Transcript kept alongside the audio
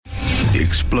The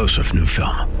explosive new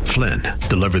film, Flynn,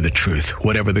 deliver the truth,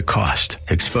 whatever the cost,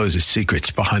 exposes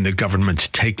secrets behind the government's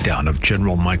takedown of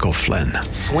General Michael Flynn.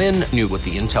 Flynn knew what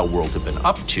the intel world had been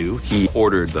up to. He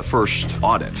ordered the first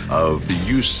audit of the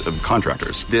use of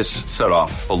contractors. This set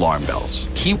off alarm bells.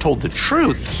 He told the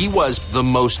truth. He was the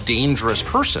most dangerous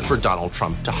person for Donald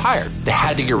Trump to hire. They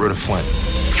had to get rid of Flynn.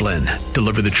 Flynn,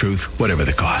 deliver the truth, whatever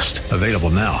the cost. Available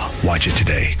now. Watch it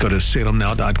today. Go to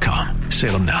salemnow.com.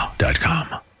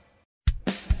 salemnow.com.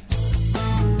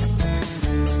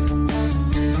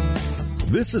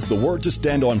 This is the Word to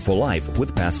Stand On for Life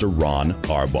with Pastor Ron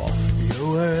Arbaugh. Your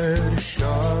word is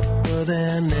sharper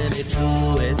than any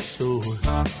two-edged sword,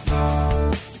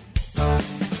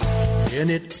 and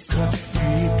it cuts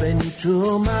deep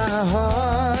into my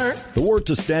heart. The Word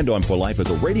to Stand On for Life is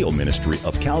a radio ministry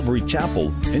of Calvary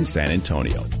Chapel in San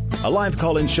Antonio. A live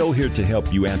call-in show here to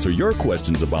help you answer your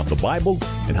questions about the Bible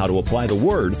and how to apply the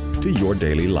Word to your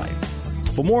daily life.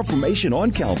 For more information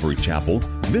on Calvary Chapel,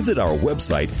 visit our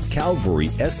website,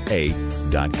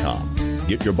 calvarysa.com.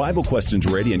 Get your Bible questions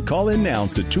ready and call in now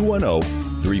to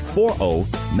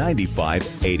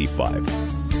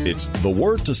 210-340-9585. It's The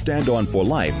Word to Stand On for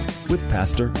Life with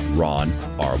Pastor Ron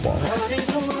Arbaugh.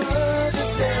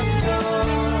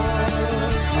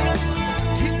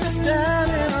 Keep us down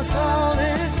in a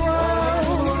solid ground.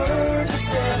 Word to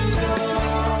stand on.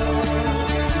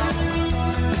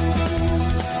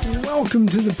 Welcome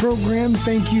to the program.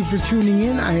 Thank you for tuning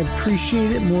in. I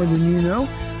appreciate it more than you know.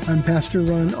 I'm Pastor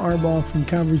Ron Arbaugh from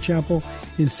Calvary Chapel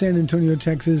in San Antonio,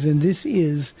 Texas, and this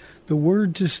is The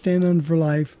Word to Stand On for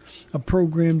Life, a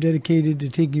program dedicated to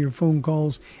taking your phone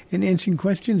calls and answering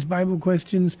questions, Bible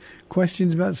questions,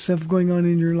 questions about stuff going on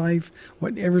in your life,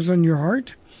 whatever's on your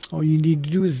heart. All you need to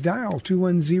do is dial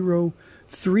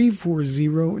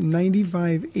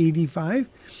 210-340-9585.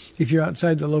 If you're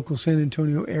outside the local San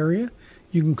Antonio area,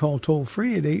 you can call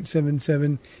toll-free at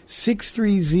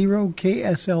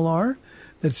 877-630-KSLR.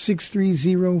 That's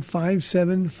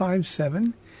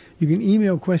 630-5757. You can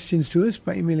email questions to us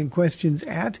by emailing questions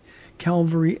at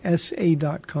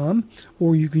calvarysa.com,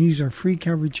 or you can use our free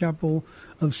Calvary Chapel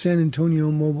of San Antonio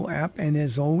mobile app. And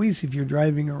as always, if you're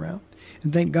driving around,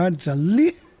 and thank God it's a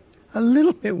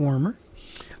little bit warmer,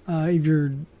 if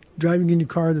you're driving in your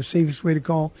car, the safest way to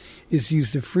call is to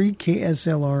use the free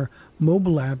KSLR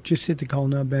mobile app. Just hit the Call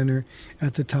Now banner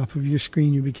at the top of your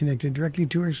screen. You'll be connected directly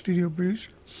to our studio producer.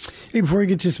 Hey, before we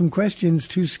get to some questions,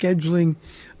 two scheduling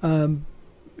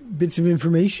bits of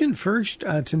information. First,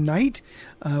 tonight,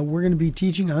 I'm going to be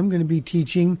teaching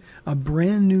a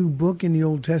brand new book in the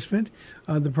Old Testament,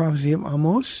 the prophecy of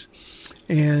Amos.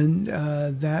 And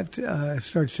that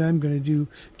starts tonight. I'm going to do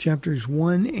chapters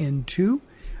 1 and 2.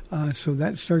 So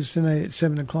that starts tonight at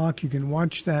 7 o'clock. You can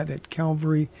watch that at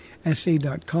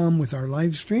calvarysa.com with our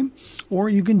live stream, or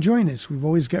you can join us. We've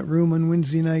always got room on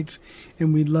Wednesday nights,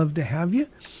 and we'd love to have you.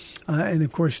 And,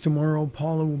 of course, tomorrow,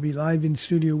 Paula will be live in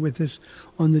studio with us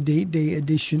on the Date Day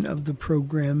edition of the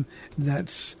program.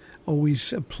 That's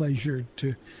always a pleasure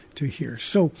to hear.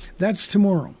 So that's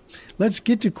tomorrow. Let's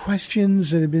get to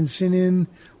questions that have been sent in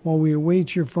while we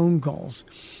await your phone calls.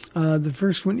 The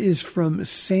first one is from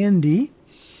Sandy.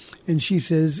 And she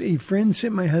says, a friend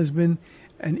sent my husband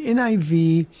an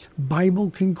NIV Bible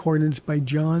Concordance by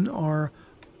John R.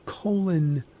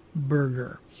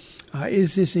 Kohlenberger.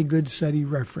 Is this a good study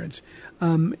reference?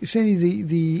 Sandy,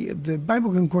 the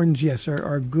Bible Concordance, yes,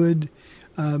 are good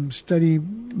study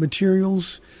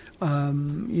materials. I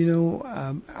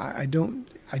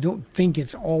don't think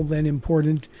it's all that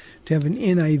important to have an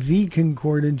NIV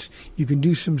concordance. You can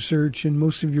do some search in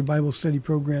most of your Bible study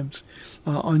programs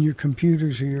on your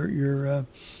computers or your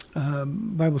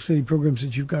Bible study programs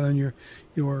that you've got on your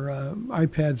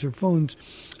iPads or phones.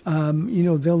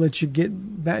 They'll let you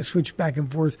switch back and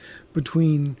forth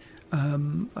between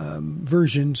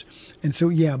versions, and so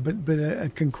but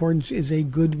a concordance is a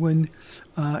good one.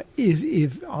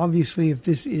 If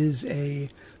this is a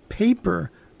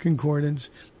paper concordance,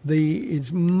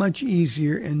 it's much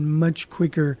easier and much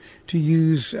quicker to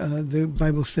use the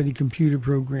Bible study computer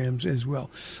programs as well.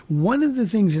 One of the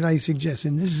things that I suggest,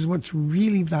 and this is what's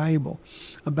really valuable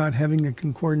about having a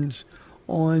concordance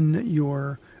on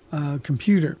your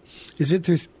computer, is that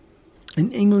there's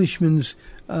an Englishman's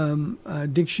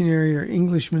dictionary or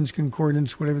Englishman's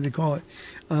concordance, whatever they call it,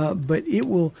 but it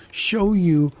will show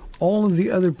you all of the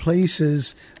other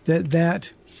places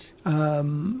that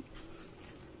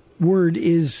word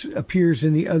appears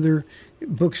in the other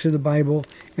books of the Bible,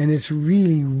 and it's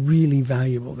really, really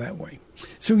valuable that way.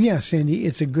 So, yeah, Sandy,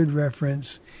 it's a good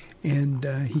reference, and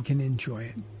he can enjoy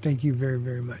it. Thank you very,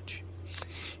 very much.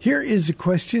 Here is a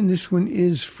question. This one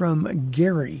is from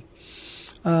Gary.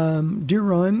 Dear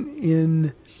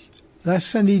Ron, last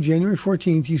Sunday, January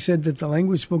 14th, you said that the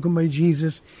language spoken by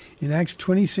Jesus in Acts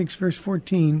 26, verse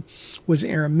 14, was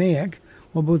Aramaic,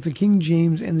 while both the King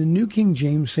James and the New King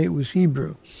James say it was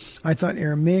Hebrew. I thought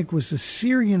Aramaic was the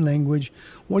Syrian language.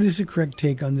 What is the correct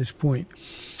take on this point?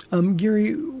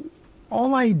 Gary,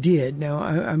 all I did, now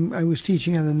I was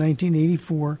teaching on the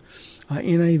 1984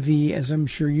 NIV, as I'm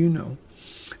sure you know,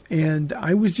 and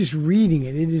I was just reading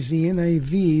it. It is the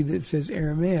NIV that says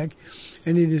Aramaic,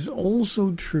 and it is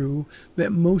also true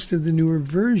that most of the newer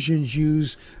versions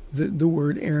use the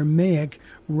word Aramaic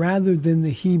rather than the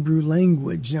Hebrew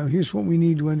language. Now, here's what we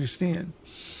need to understand.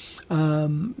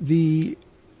 The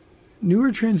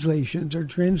newer translations are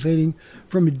translating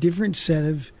from a different set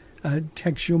of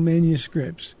textual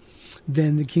manuscripts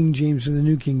than the King James and the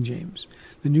New King James.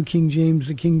 The New King James,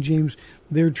 the King James,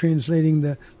 they're translating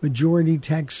the majority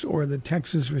text or the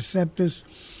Textus Receptus,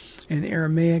 and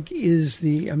Aramaic is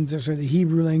the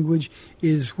Hebrew language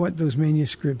is what those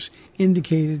manuscripts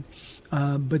indicated.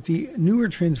 But the newer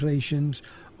translations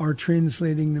are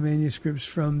translating the manuscripts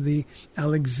from the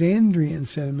Alexandrian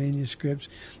set of manuscripts.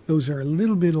 Those are a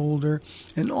little bit older,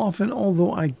 and often,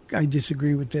 although I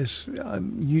disagree with this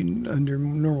under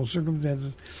normal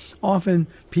circumstances, often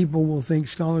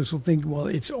scholars will think, well,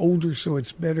 it's older, so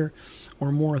it's better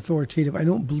or more authoritative. I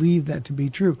don't believe that to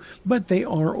be true, but they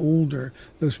are older,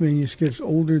 those manuscripts,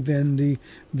 older than the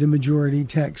majority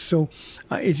text. So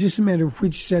it's just a matter of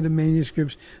which set of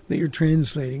manuscripts that you're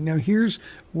translating. Now, here's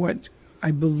what I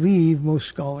believe most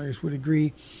scholars would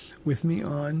agree with me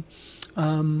on.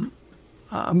 I'm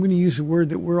going to use a word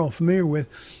that we're all familiar with,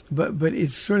 but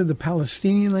it's sort of the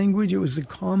Palestinian language. It was the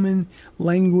common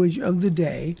language of the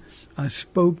day,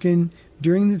 spoken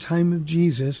during the time of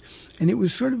Jesus, and it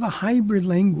was sort of a hybrid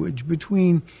language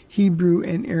between Hebrew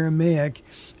and Aramaic,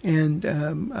 and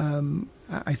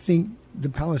I think the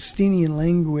Palestinian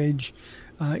language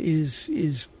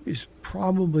is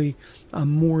probably a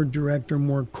more direct or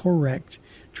more correct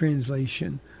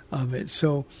translation of it.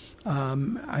 So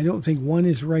I don't think one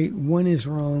is right, one is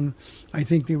wrong. I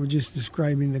think they were just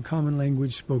describing the common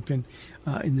language spoken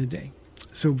in the day.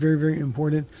 So very, very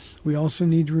important. We also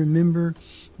need to remember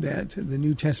that the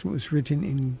New Testament was written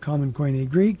in Common Koine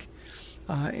Greek,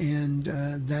 and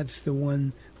that's the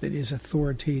one that is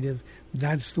authoritative.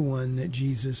 That's the one that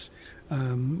Jesus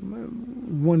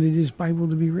wanted his Bible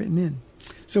to be written in.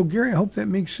 So, Gary, I hope that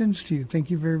makes sense to you. Thank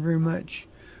you very, very much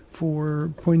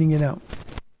for pointing it out.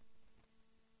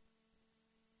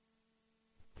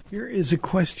 Here is a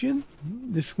question.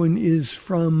 This one is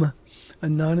from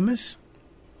Anonymous.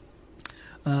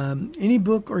 Any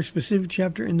book or specific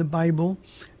chapter in the Bible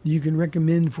you can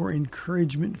recommend for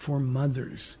encouragement for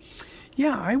mothers?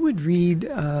 Yeah, I would read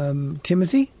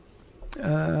Timothy.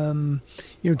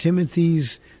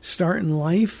 Timothy's start in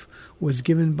life was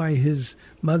given by his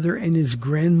mother and his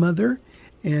grandmother,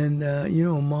 and a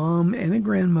mom and a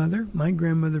grandmother. My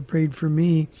grandmother prayed for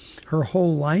me her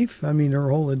whole life. Her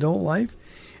whole adult life,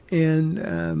 and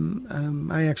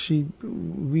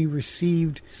we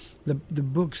received the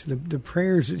books, the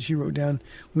prayers that she wrote down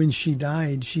when she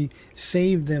died. She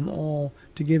saved them all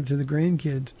to give to the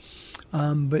grandkids.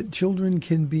 But children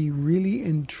can be really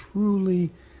and truly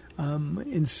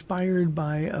inspired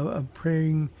by a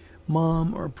praying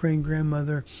mom or a praying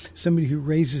grandmother, somebody who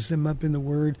raises them up in the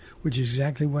Word, which is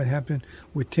exactly what happened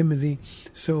with Timothy.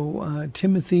 So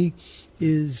Timothy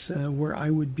is where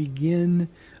I would begin.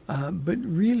 But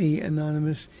really,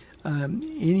 Anonymous,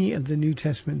 any of the New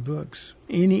Testament books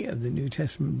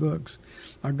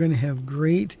are going to have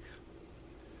great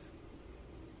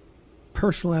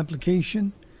personal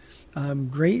application,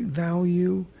 great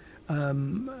value.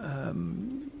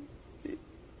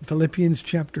 Philippians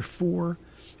chapter 4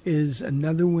 is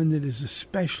another one that is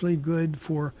especially good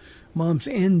for moms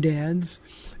and dads,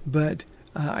 but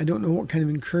I don't know what kind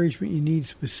of encouragement you need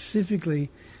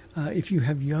specifically. If you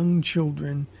have young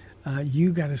children,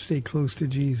 you got to stay close to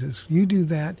Jesus. You do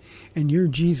that, and your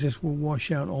Jesus will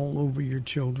wash out all over your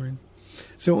children.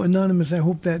 So, Anonymous, I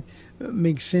hope that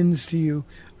makes sense to you.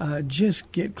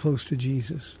 Just get close to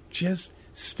Jesus. Just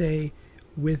stay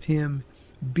with him.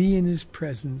 Be in his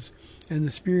presence, and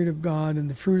the Spirit of God and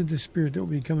the fruit of the Spirit that will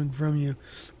be coming from you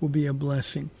will be a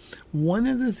blessing. One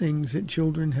of the things that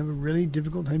children have a really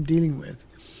difficult time dealing with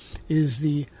is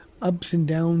the ups and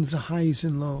downs, the highs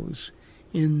and lows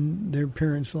in their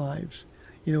parents' lives.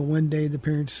 One day the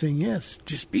parents saying, yes,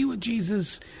 just be with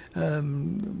Jesus,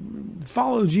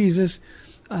 follow Jesus,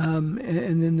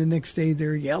 and then the next day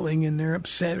they're yelling and they're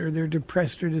upset or they're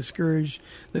depressed or discouraged.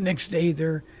 The next day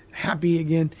they're happy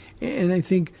again. And I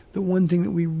think the one thing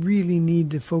that we really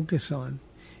need to focus on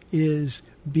is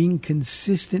being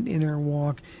consistent in our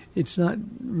walk. It's not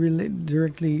really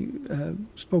directly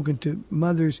spoken to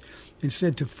mothers,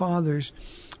 instead to fathers.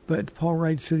 But Paul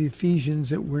writes to the Ephesians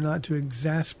that we're not to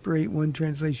exasperate, one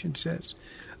translation says,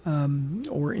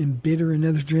 or embitter,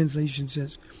 another translation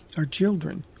says, our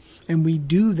children. And we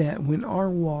do that when our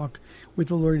walk with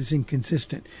the Lord is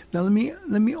inconsistent. Now, let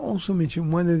me also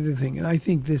mention one other thing, and I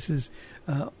think this is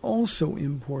also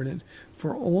important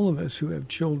for all of us who have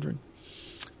children.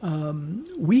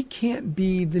 We can't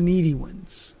be the needy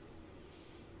ones.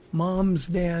 Moms,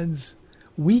 dads,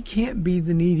 we can't be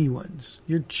the needy ones.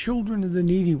 Your children are the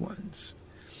needy ones.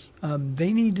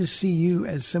 They need to see you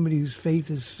as somebody whose faith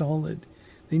is solid.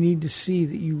 They need to see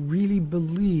that you really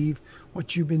believe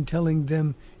what you've been telling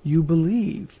them you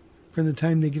believe from the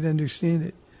time they can understand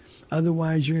it.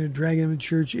 Otherwise, you're going to drag them to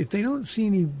church. If they don't see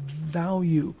any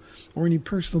value or any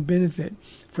personal benefit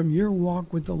from your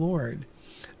walk with the Lord,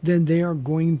 then they are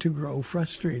going to grow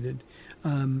frustrated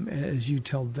as you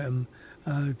tell them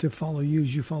to follow you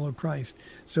as you follow Christ.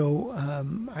 So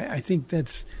I think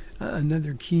that's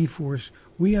another key for us.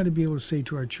 We ought to be able to say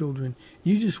to our children,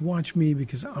 you just watch me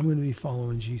because I'm going to be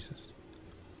following Jesus.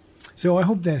 So I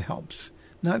hope that helps.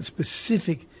 Not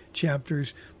specific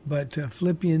chapters, but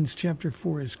Philippians chapter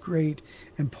 4 is great,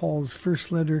 and Paul's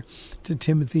first letter to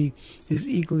Timothy is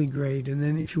equally great. And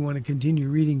then if you want to continue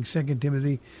reading 2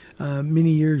 Timothy,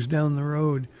 many years down the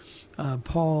road,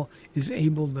 Paul is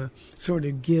able to sort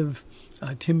of give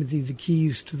Timothy the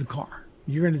keys to the car.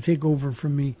 You're going to take over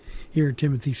from me here,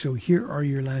 Timothy, so here are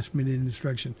your last-minute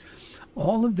instructions.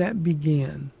 All of that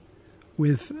began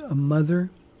with a mother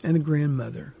and a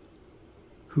grandmother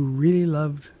who really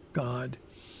loved God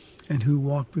and who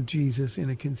walked with Jesus in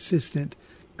a consistent,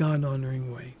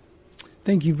 God-honoring way.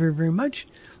 Thank you very, very much.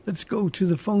 Let's go to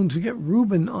the phones. We got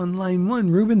Reuben on line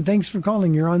 1. Reuben, thanks for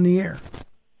calling. You're on the air.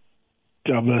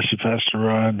 God bless you, Pastor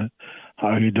Ron. How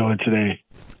are you doing today?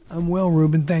 I'm well,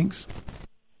 Reuben. Thanks.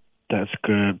 That's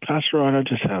good. Pastor Ron, I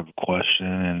just have a question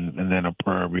and then a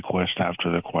prayer request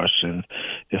after the question,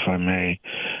 if I may.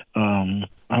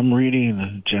 I'm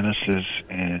reading Genesis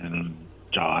and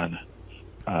John.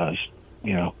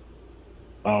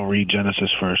 I'll read Genesis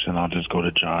first and I'll just go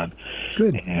to John.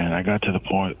 Good. And I got to the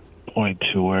point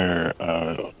to where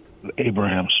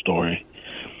Abraham's story.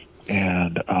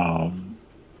 And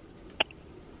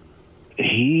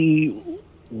he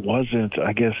wasn't,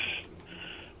 I guess,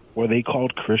 were they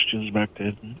called Christians back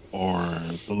then or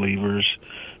believers?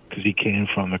 Because he came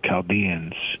from the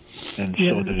Chaldeans, and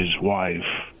so did his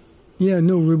wife. Yeah,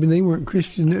 no, Reuben, they weren't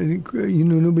Christian.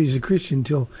 Nobody's a Christian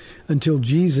until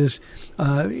Jesus.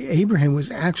 Abraham was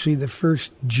actually the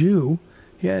first Jew.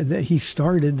 Yeah, that he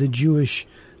started the Jewish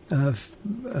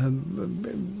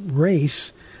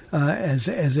race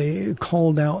as a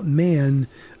called out man,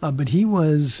 but he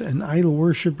was an idol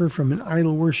worshiper from an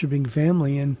idol worshiping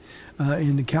family in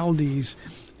the Chaldees.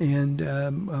 And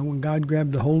when God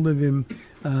grabbed a hold of him,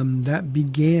 that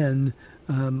began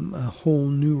a whole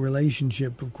new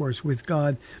relationship, of course, with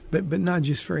God, but not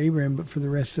just for Abraham, but for the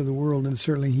rest of the world. And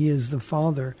certainly he is the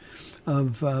father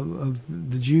of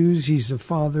the Jews. He's the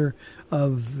father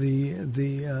of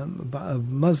of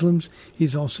Muslims.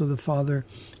 He's also the father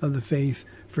of the faith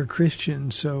for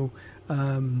Christians. So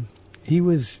he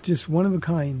was just one of a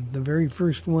kind, the very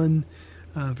first one,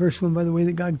 by the way,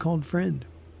 that God called friend.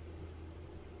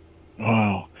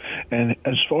 Wow. And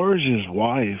as far as his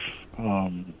wife,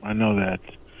 I know that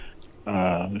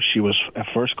she was at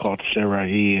first called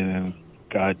Sarai, and then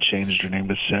God changed her name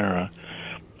to Sarah.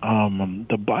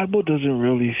 The Bible doesn't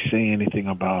really say anything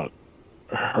about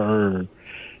her,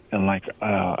 and I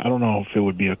don't know if it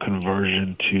would be a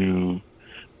conversion to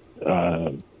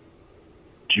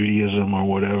Judaism or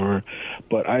whatever.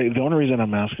 But the only reason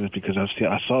I'm asking is because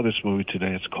I saw this movie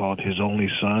today. It's called His Only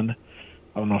Son.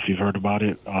 I don't know if you've heard about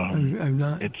it. I've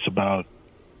not.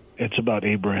 It's about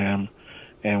Abraham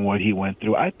and what he went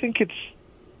through. I think it's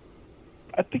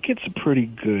a pretty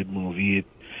good movie.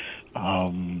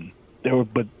 On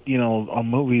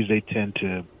movies they tend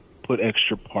to put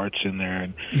extra parts in there,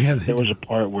 and there was a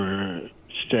part where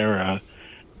Sarah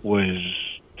was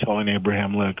telling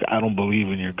Abraham, "Look, I don't believe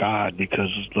in your God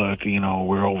because look,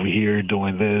 we're over here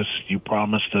doing this. You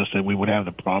promised us that we would have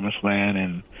the promised land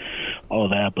and all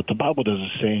that, but the Bible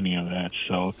doesn't say any of that."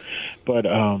 So, but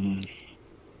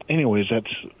anyways,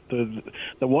 that's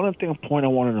the one point I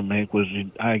wanted to make was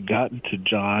I got into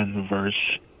John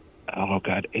verse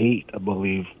 8, I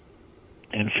believe,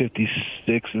 and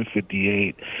 56 and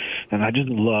 58, and I just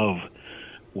love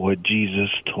what Jesus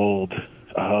told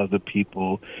the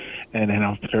people. And then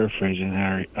I'm paraphrasing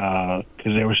there,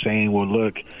 because they were saying, well,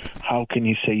 look, how can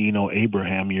you say you know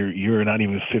Abraham? You're not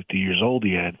even 50 years old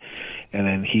yet. And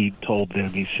then he told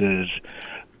them, he says,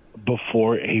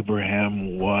 before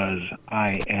Abraham was,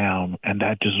 I am. And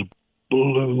that just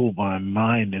blew my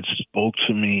mind and spoke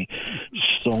to me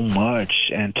so much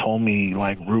and told me,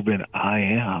 like, Reuben, I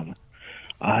am.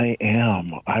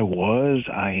 I was,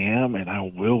 I am, and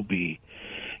I will be.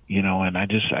 And I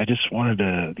just wanted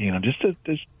to,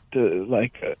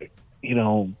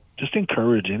 just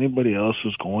encourage anybody else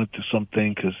who's going through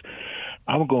something, because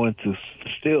I'm going through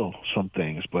still some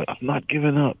things, but I'm not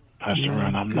giving up, Pastor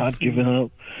Ron. I'm not giving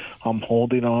up. I'm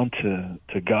holding on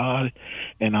to God,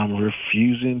 and I'm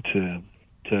refusing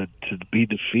to be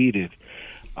defeated.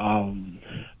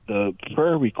 The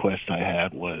prayer request I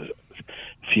had was,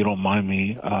 if you don't mind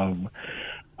me,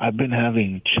 I've been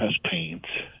having chest pains,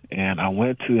 and I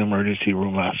went to the emergency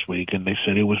room last week, and they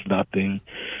said it was nothing,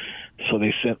 so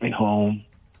they sent me home.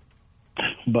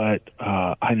 But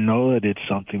I know that it's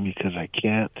something because I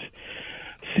can't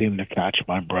seem to catch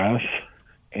my breath,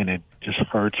 and it just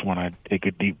hurts when I take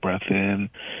a deep breath in.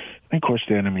 And of course,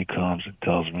 the enemy comes and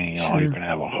tells me, you're going to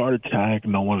have a heart attack,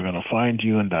 no one's going to find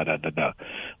you, and da-da-da-da.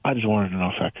 I just wanted to know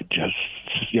if I could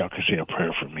y'all could say a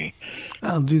prayer for me.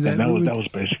 I'll do that. And that was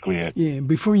basically it. Yeah,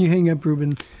 before you hang up,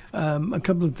 Reuben, a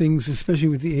couple of things, especially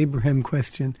with the Abraham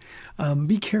question.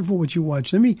 Be careful what you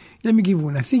watch. Let me give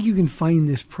one. I think you can find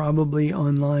this probably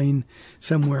online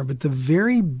somewhere, but the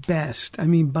very best,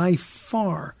 by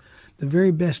far, the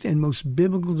very best and most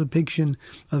biblical depiction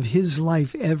of his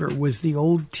life ever was the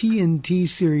old TNT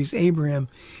series Abraham,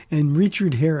 and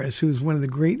Richard Harris, who is one of the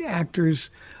great actors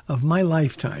of my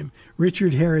lifetime.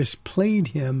 Richard Harris played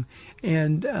him,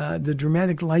 and the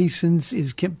dramatic license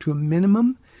is kept to a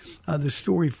minimum. The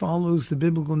story follows the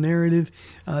biblical narrative.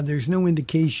 There's no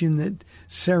indication that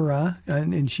Sarah,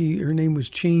 and her name was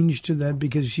changed to that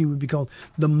because she would be called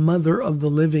the mother of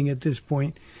the living at this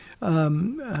point.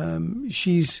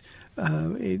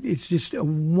 It's just a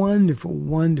wonderful,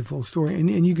 wonderful story,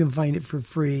 and you can find it for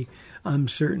free, I'm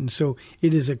certain. So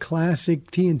it is a classic.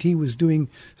 TNT was doing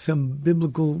some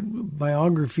biblical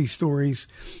biography stories,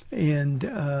 and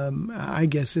I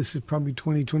guess this is probably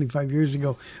 20, 25 years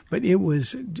ago, but it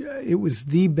was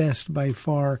the best by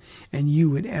far, and you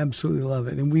would absolutely love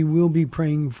it. And we will be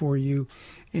praying for you,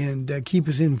 and keep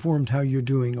us informed how you're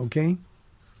doing, okay?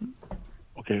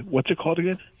 Okay. What's it called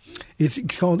again? It's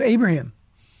called Abraham.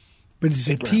 But it's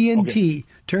Abraham. a TNT, okay.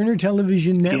 Turner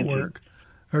Television Network.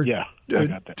 TNT. Yeah, I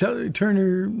got that.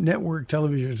 Turner Network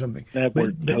Television or something.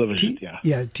 Network Television, yeah.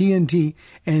 Yeah, TNT.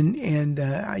 And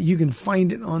you can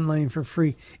find it online for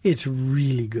free. It's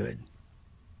really good.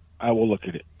 I will look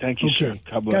at it. Thank you, sir.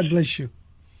 God bless you.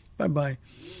 Bye-bye.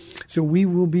 So we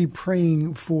will be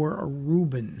praying for a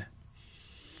Reuben.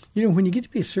 When you get to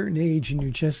be a certain age in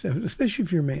your chest, especially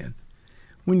if you're a man,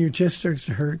 when your chest starts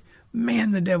to hurt,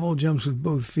 man, the devil jumps with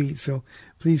both feet. So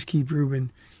please keep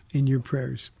Reuben in your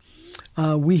prayers.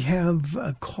 We have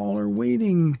a caller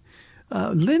waiting.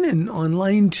 Lennon on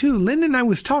line 2. Lennon, I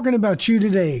was talking about you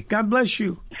today. God bless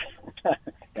you.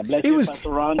 God bless you,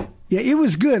 Pastor Ron. Yeah, it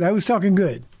was good. I was talking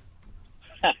good.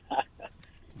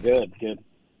 Good.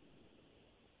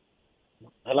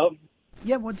 Hello?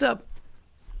 Yeah, what's up?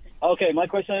 Okay, my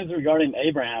question is regarding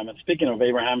Abraham. And speaking of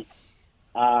Abraham,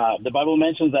 the Bible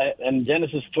mentions that in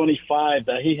Genesis 25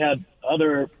 that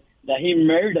he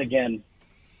married again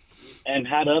and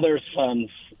had other sons,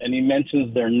 and he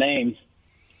mentions their names,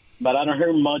 but I don't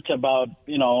hear much about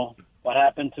what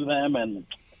happened to them and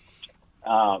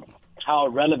how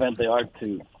relevant they are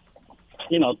to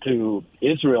to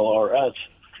Israel or us.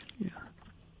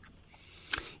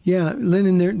 Yeah,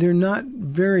 Lennon, they're not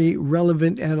very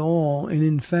relevant at all, and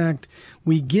in fact,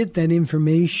 we get that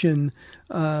information.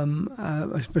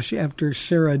 Especially after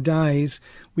Sarah dies,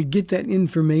 we get that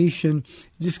information.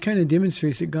 It just kind of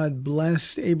demonstrates that God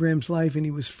blessed Abraham's life, and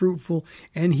he was fruitful,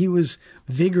 and he was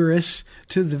vigorous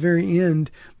to the very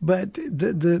end. But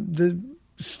the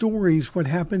stories, what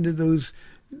happened to those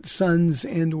sons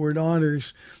and or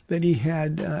daughters that he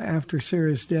had after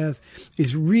Sarah's death,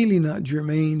 is really not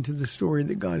germane to the story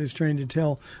that God is trying to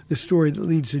tell, the story that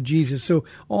leads to Jesus. So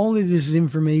all it is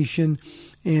information.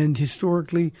 And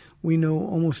historically, we know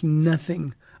almost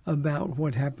nothing about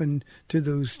what happened to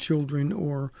those children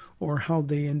or how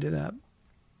they ended up.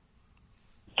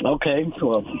 Okay.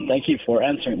 Well, thank you for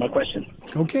answering my question.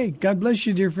 Okay. God bless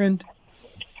you, dear friend.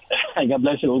 God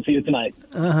bless you. We'll see you tonight.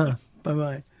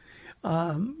 Bye-bye.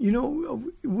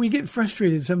 We get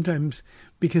frustrated sometimes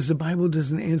because the Bible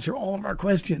doesn't answer all of our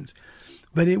questions.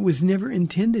 But it was never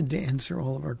intended to answer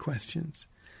all of our questions.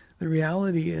 The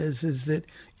reality is that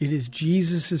it is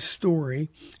Jesus'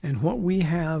 story, and what we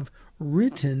have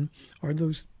written are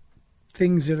those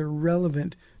things that are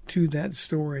relevant to that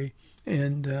story.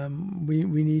 And we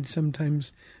need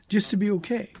sometimes just to be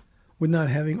okay with not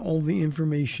having all the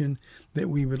information that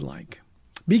we would like.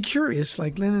 Be curious,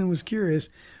 like Lennon was curious,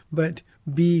 but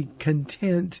be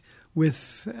content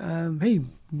with, hey,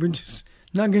 we're just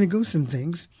not going to go some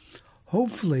things.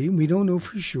 Hopefully, we don't know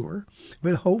for sure,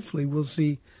 but hopefully we'll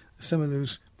see some of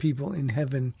those people in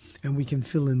heaven and we can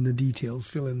fill in the details,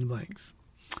 fill in the blanks.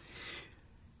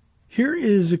 Here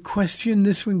is a question.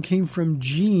 This one came from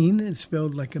Gene. It's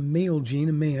spelled like a male Gene,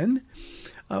 a man.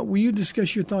 Will you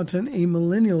discuss your thoughts on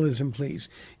amillennialism, please?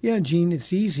 Yeah, Gene,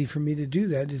 it's easy for me to do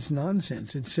that. It's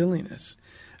nonsense. It's silliness.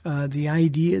 The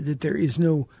idea that there is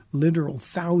no literal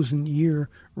 1,000-year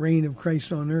reign of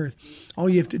Christ on earth. All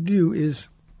you have to do is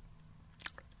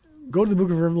go to the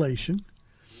book of Revelation.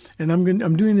 And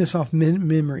I'm doing this off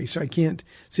memory, so I can't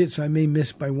see it, so I may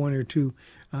miss by one or two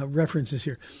references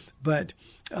here. But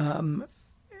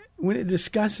when it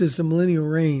discusses the millennial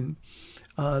reign,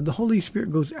 the Holy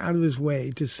Spirit goes out of his way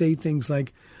to say things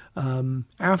like,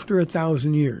 after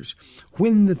 1,000 years,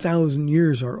 when the 1,000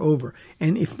 years are over.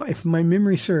 And if my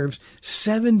memory serves,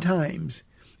 7 times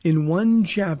in one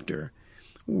chapter,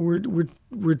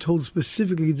 we're told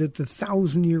specifically that the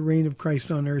 1,000-year reign of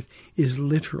Christ on earth is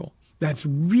literal. That's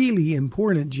really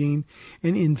important, Gene.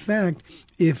 And in fact,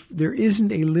 if there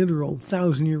isn't a literal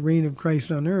 1,000-year reign of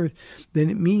Christ on earth, then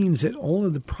it means that all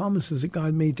of the promises that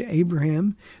God made to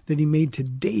Abraham, that he made to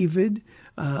David,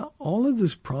 all of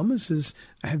those promises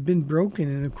have been broken.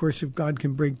 And of course, if God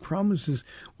can break promises,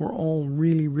 we're all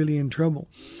really, really in trouble.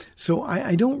 So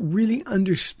I don't really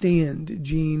understand,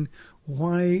 Gene,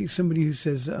 why somebody who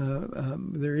says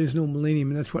there is no millennium,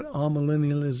 and that's what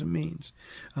amillennialism means.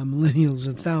 Millennials,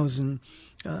 1,000.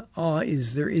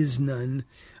 Is there is none.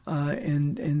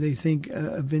 And they think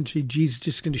eventually Jesus is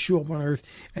just going to show up on earth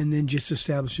and then just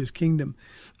establish his kingdom.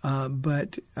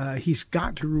 But he's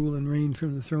got to rule and reign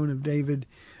from the throne of David.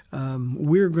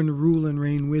 We're going to rule and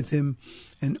reign with him.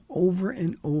 And over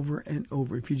and over and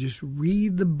over, if you just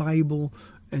read the Bible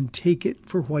and take it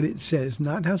for what it says,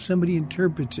 not how somebody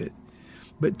interprets it,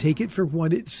 but take it for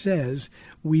what it says,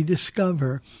 we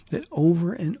discover that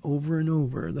over and over and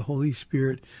over, the Holy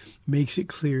Spirit makes it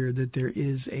clear that there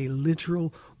is a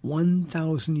literal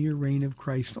 1,000-year reign of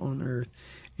Christ on earth.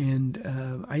 And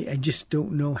I just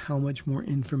don't know how much more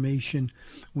information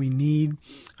we need.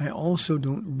 I also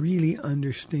don't really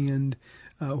understand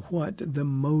what the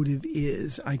motive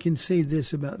is. I can say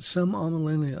this about some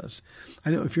amillennialists. I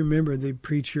don't know if you remember the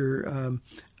preacher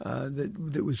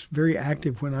that was very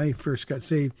active when I first got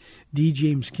saved, D.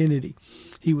 James Kennedy.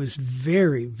 He was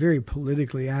very, very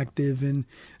politically active and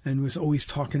was always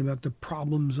talking about the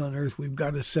problems on earth we've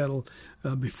got to settle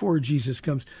before Jesus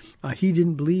comes. He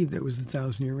didn't believe there was a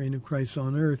 1,000-year reign of Christ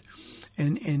on earth.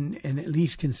 And at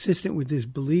least consistent with his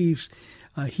beliefs,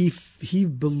 he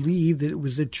believed that it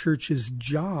was the church's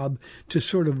job to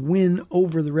sort of win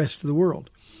over the rest of the world.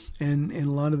 And a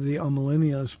lot of the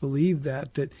amillennialists believe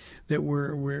that the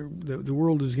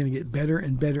world is going to get better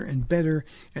and better and better,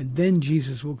 and then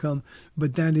Jesus will come.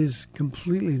 But that is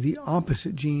completely the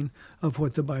opposite, Gene, of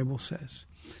what the Bible says.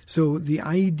 So the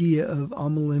idea of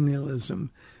amillennialism,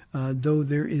 though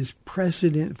there is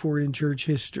precedent for it in church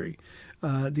history,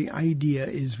 the idea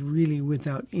is really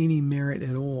without any merit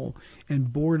at all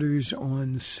and borders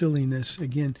on silliness.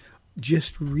 Again,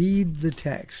 just read the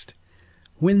text.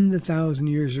 When the 1,000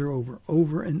 years are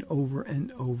over and over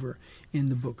and over in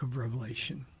the book of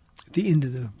Revelation, at the end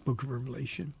of the book of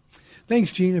Revelation.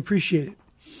 Thanks, Gene. Appreciate it.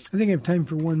 I think I have time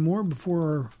for one more before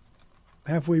our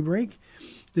halfway break.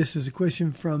 This is a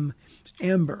question from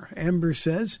Amber. Amber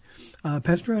says,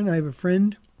 Pastor Ron, I have a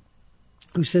friend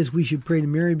who says we should pray to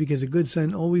Mary because a good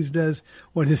son always does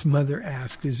what his mother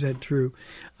asks. Is that true?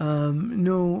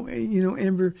 No,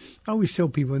 Amber, I always tell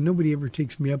people, and nobody ever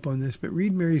takes me up on this, but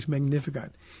read Mary's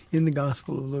Magnificat in the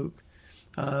Gospel of Luke.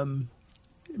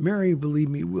 Mary, believe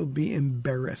me, will be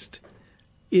embarrassed,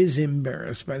 is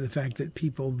embarrassed by the fact that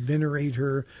people venerate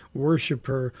her, worship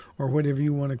her, or whatever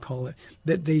you want to call it,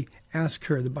 that they ask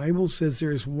her. The Bible says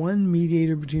there is one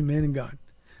mediator between man and God,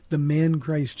 the man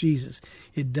Christ Jesus.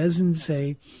 It doesn't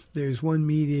say there's one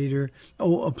mediator,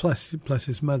 plus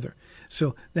his mother.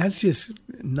 So that's just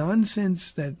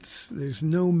nonsense. There's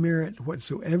no merit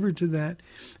whatsoever to that.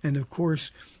 And of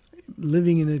course,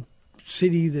 living in a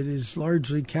city that is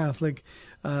largely Catholic,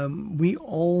 we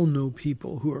all know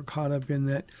people who are caught up in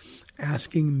that,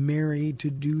 asking Mary to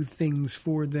do things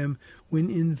for them, when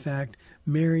in fact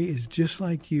Mary is just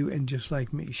like you and just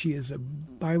like me. She is a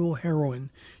Bible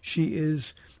heroine. She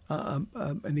is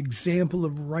an example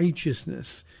of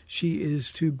righteousness. She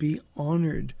is to be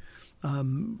honored,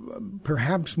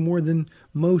 perhaps more than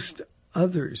most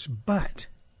others, but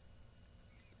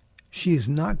she is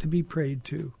not to be prayed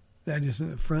to. That is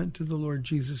an affront to the Lord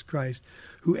Jesus Christ,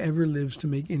 who ever lives to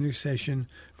make intercession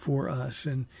for us.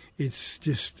 And it's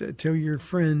just tell your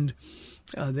friend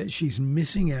that she's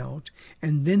missing out,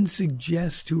 and then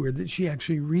suggest to her that she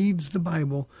actually reads the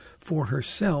Bible for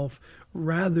herself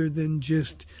rather than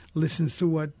just listens to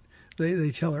what they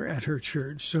tell her at her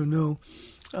church. So no,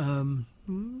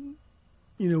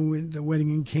 with the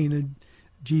wedding in Cana,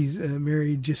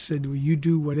 Mary just said, well, you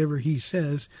do whatever he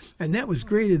says. And that was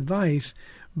great advice.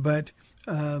 But,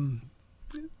 the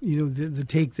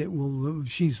take that, well,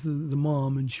 she's the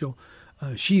mom and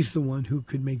she's the one who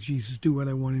could make Jesus do what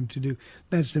I want him to do.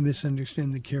 That's to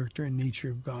misunderstand the character and nature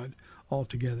of God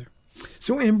altogether.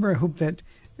 So, Amber, I hope that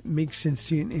makes sense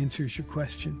to you and answers your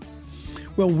question.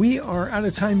 Well, we are out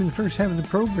of time in the first half of the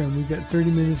program. We've got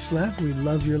 30 minutes left. We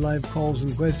love your live calls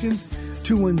and questions.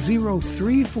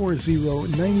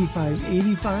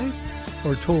 210-340-9585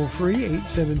 or toll free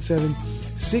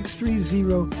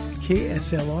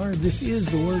 877-630-KSLR. This is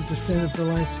the Word to Stand Up for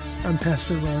Life. I'm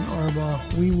Pastor Ron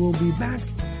Arbaugh. We will be back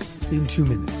in 2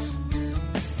 minutes.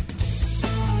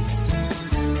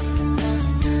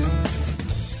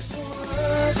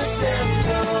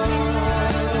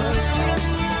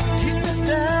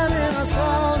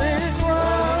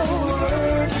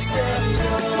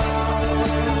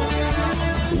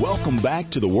 Welcome back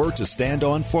to the Word to Stand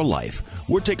On for Life.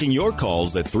 We're taking your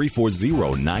calls at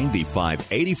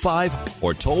 340-9585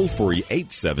 or toll free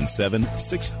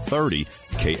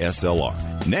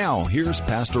 877-630-KSLR. Now, here's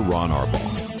Pastor Ron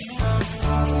Arbaugh.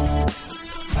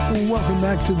 Welcome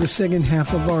back to the second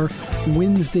half of our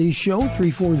Wednesday show,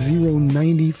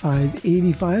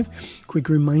 340-9585. Quick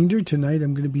reminder, tonight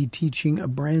I'm going to be teaching a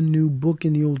brand new book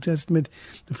in the Old Testament,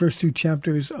 the first 2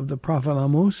 chapters of the prophet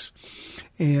Amos,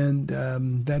 and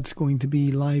that's going to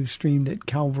be live streamed at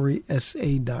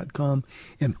calvarysa.com,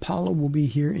 and Paula will be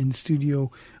here in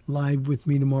studio live with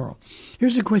me tomorrow.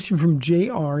 Here's a question from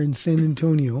JR in San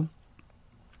Antonio.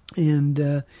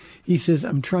 And he says,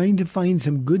 I'm trying to find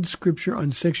some good scripture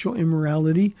on sexual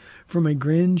immorality for my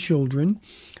grandchildren.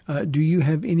 Do you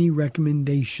have any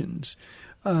recommendations?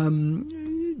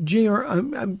 JR,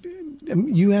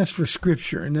 you asked for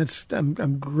scripture, and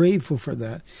I'm grateful for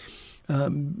that,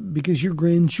 because your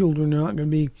grandchildren are not going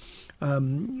to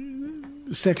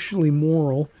be sexually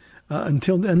moral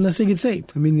unless they get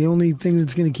saved. I mean, the only thing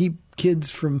that's going to keep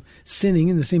kids from sinning,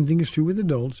 and the same thing is true with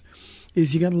adults,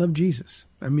 is you got to love Jesus.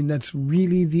 I mean, that's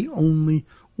really the only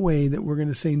way that we're going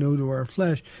to say no to our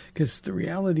flesh, because the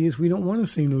reality is we don't want to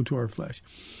say no to our flesh.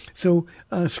 So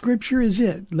Scripture is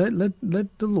it. Let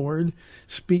the Lord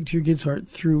speak to your kid's heart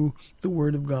through the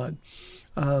Word of God.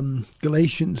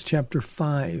 Galatians chapter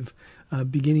 5,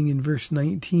 beginning in verse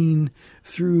 19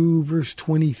 through verse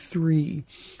 23.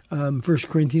 1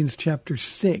 Corinthians chapter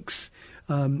 6.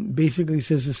 Basically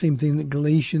says the same thing that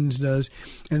Galatians does,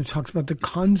 and it talks about the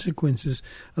consequences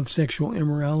of sexual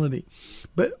immorality.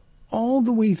 But all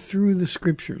the way through the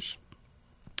Scriptures,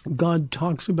 God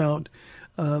talks about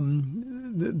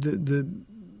the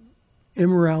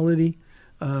immorality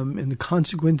and the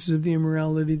consequences of the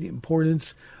immorality, the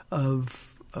importance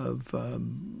of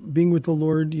being with the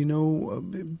Lord.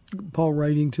 Paul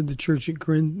writing to the church at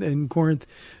Corinth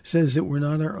says that we're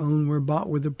not our own, we're bought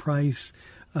with a price.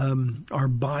 Our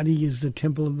body is the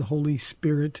temple of the Holy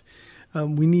Spirit.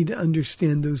 We need to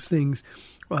understand those things.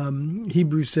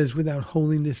 Hebrews says, without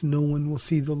holiness, no one will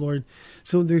see the Lord.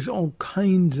 So there's all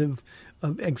kinds of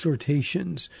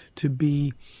exhortations to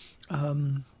be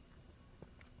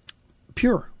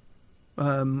pure.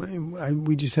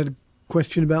 We just had a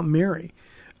question about Mary.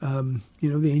 The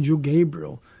angel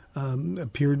Gabriel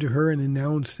appeared to her and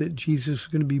announced that Jesus was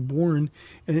going to be born,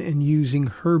 and using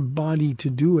her body to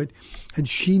do it. Had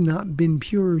she not been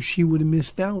pure, she would have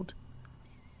missed out.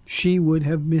 She would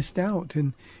have missed out,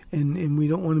 and we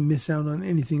don't want to miss out on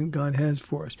anything that God has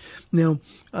for us. Now,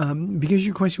 because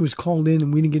your question was called in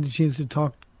and we didn't get a chance to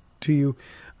talk to you,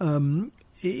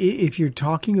 if you're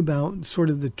talking about sort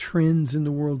of the trends in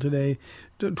the world today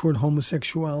toward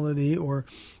homosexuality or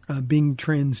being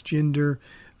transgender,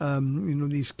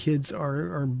 these kids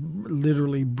are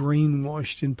literally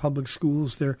brainwashed in public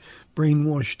schools. They're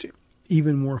brainwashed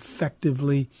even more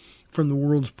effectively from the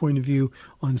world's point of view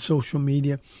on social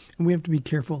media. And we have to be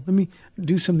careful. Let me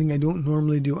do something I don't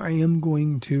normally do. I am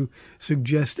going to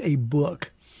suggest a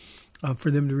book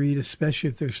for them to read, especially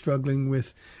if they're struggling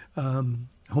with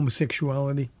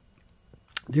homosexuality.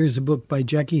 There's a book by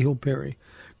Jackie Hill Perry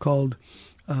called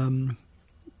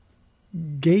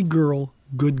Gay Girl,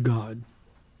 Good God.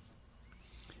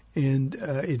 And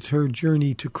it's her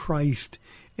journey to Christ,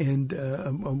 and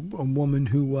a woman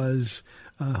who was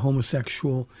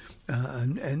homosexual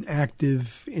and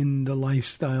active in the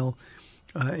lifestyle,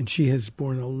 and she has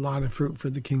borne a lot of fruit for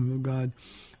the kingdom of God.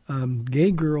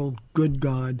 Gay Girl, Good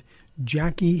God,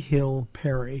 Jackie Hill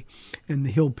Perry, and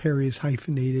the Hill Perry is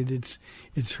hyphenated.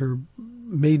 It's her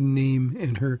maiden name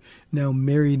and her now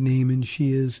married name, and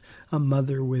she is a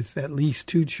mother with at least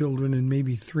 2 children and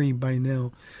maybe 3 by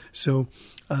now. So,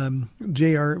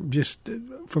 JR, just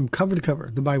from cover to cover,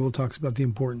 the Bible talks about the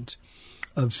importance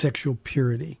of sexual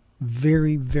purity.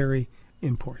 Very, very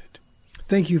important.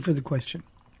 Thank you for the question.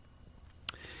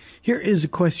 Here is a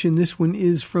question. This one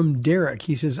is from Derek.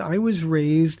 He says, I was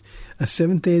raised a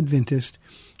Seventh-day Adventist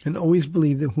and always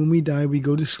believe that when we die, we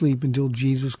go to sleep until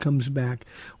Jesus comes back.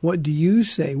 What do you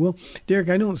say? Well, Derek,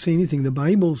 I don't say anything. The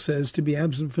Bible says to be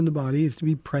absent from the body is to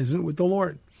be present with the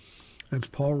Lord. That's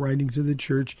Paul writing to the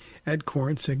church at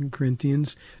Corinth, 2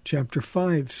 Corinthians chapter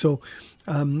 5. So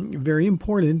very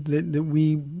important that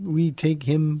we take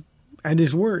him at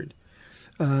his word.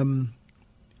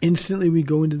 Instantly we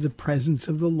go into the presence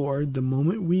of the Lord. The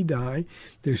moment we die,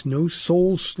 there's no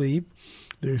soul sleep.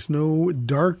 There's no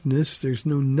darkness. There's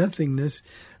no nothingness.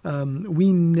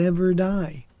 We never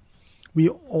die. We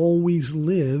always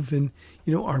live. And,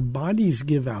 our bodies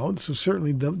give out. So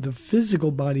certainly the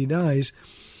physical body dies.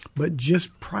 But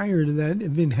just prior to that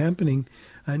event happening,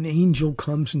 an angel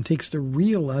comes and takes the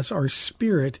real us, our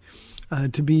spirit,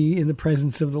 to be in the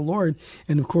presence of the Lord.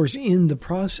 And of course, in the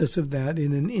process of that,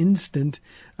 in an instant,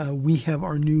 we have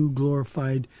our new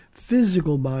glorified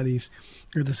physical bodies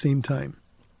at the same time.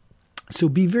 So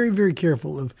be very, very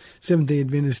careful of Seventh-day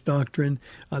Adventist doctrine.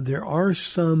 There are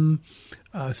some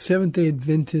Seventh-day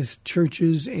Adventist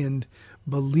churches and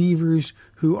believers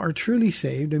who are truly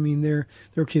saved. I mean, they're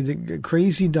okay. The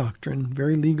crazy doctrine,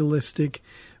 very legalistic,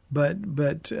 but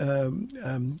I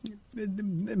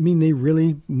mean, they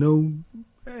really know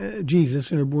Jesus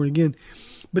and are born again.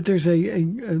 But there's a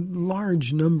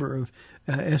large number of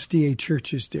SDA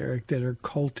churches, Derek, that are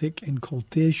cultic and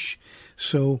cultish.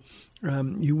 So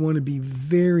you want to be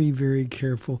very, very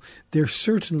careful. There's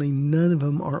certainly none of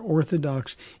them are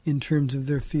orthodox in terms of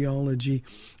their theology,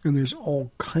 and there's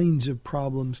all kinds of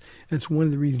problems. That's one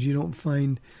of the reasons you don't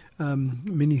find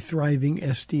many thriving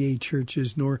SDA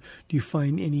churches, nor do you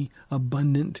find any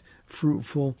abundant,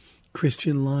 fruitful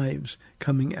Christian lives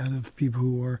coming out of people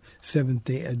who are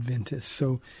Seventh-day Adventists.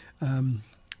 So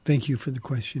thank you for the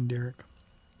question, Derek.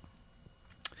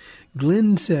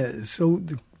 Glenn says, so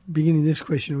the beginning of this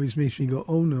question always makes me go,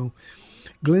 oh no.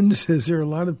 Glenn says there are a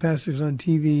lot of pastors on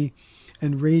TV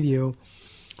and radio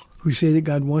who say that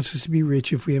God wants us to be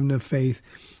rich if we have enough faith.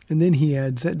 And then he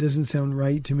adds, that doesn't sound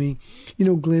right to me.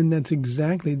 Glenn, that's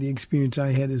exactly the experience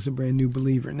I had as a brand new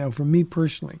believer. Now, for me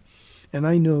personally, and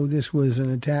I know this was an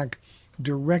attack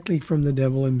directly from the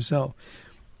devil himself,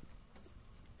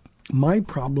 my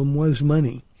problem was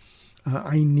money.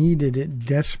 I needed it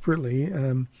desperately.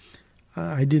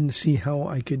 I didn't see how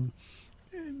I could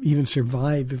even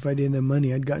survive if I didn't have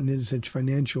money. I'd gotten into such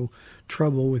financial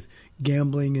trouble with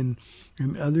gambling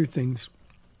and other things.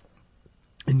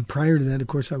 And prior to that, of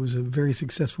course, I was a very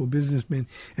successful businessman,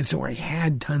 and so I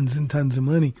had tons and tons of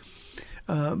money.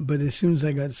 But as soon as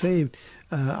I got saved,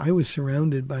 I was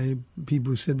surrounded by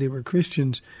people who said they were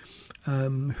Christians,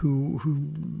 who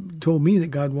told me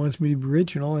that God wants me to be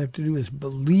rich, and all I have to do is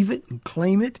believe it and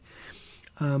claim it.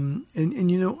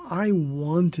 I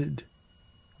wanted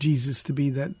Jesus to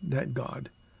be that God.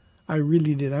 I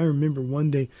really did. I remember one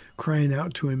day crying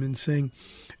out to him and saying,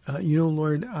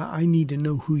 Lord, I need to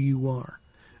know who you are.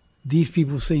 These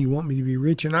people say you want me to be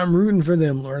rich, and I'm rooting for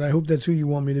them, Lord. I hope that's who you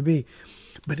want me to be.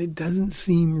 But it doesn't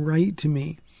seem right to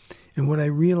me. And what I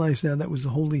realize now, that was the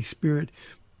Holy Spirit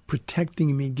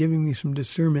protecting me, giving me some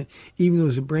discernment, even though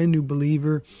as a brand new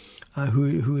believer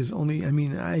who is only,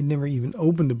 I had never even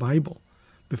opened a Bible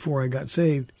before I got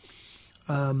saved.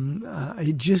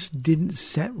 It just didn't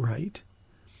set right.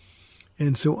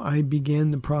 And so I began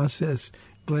the process,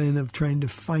 Glenn, of trying to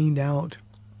find out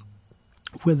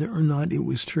whether or not it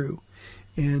was true.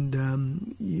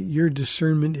 And your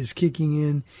discernment is kicking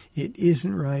in. It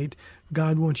isn't right.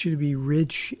 God wants you to be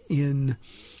rich in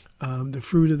the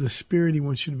fruit of the Spirit. He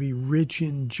wants you to be rich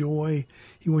in joy.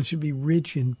 He wants you to be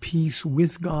rich in peace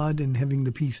with God and having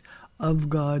the peace of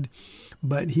God.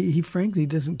 But he frankly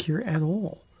doesn't care at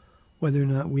all whether or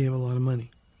not we have a lot of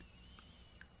money.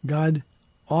 God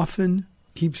often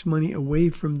keeps money away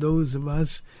from those of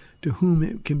us to whom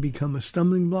it can become a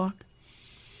stumbling block.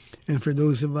 And for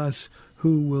those of us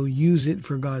who will use it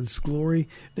for God's glory,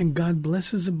 then God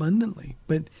blesses abundantly.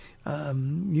 But,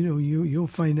 you'll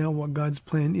find out what God's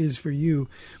plan is for you.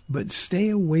 But stay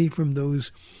away from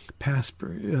those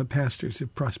pastors,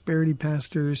 prosperity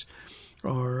pastors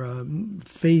or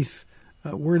faith,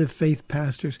 word of faith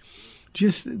pastors.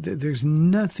 Just there's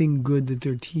nothing good that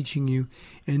they're teaching you.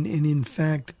 And in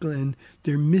fact, Glenn,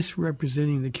 they're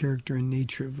misrepresenting the character and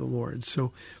nature of the Lord.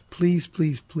 So please,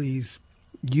 please, please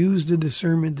use the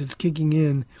discernment that's kicking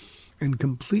in and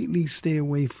completely stay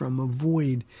away from,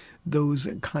 avoid those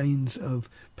kinds of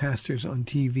pastors on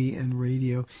TV and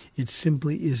radio. It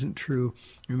simply isn't true.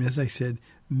 And as I said,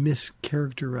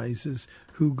 mischaracterizes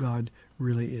who God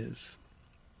really is.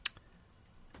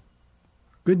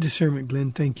 Good discernment,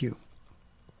 Glenn. Thank you.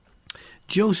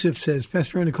 Joseph says,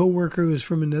 Pastor Ron, a co-worker who is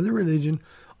from another religion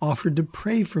offered to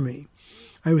pray for me.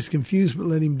 I was confused, but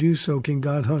let him do so. Can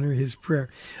God honor his prayer?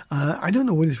 I don't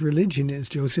know what his religion is,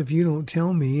 Joseph. You don't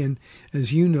tell me. And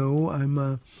as you know, I'm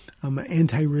an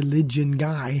anti-religion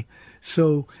guy.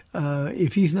 So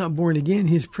if he's not born again,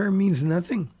 his prayer means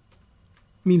nothing.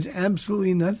 Means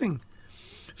absolutely nothing.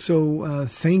 So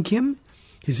thank him.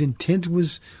 His intent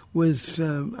was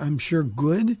I'm sure,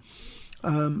 good.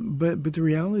 But the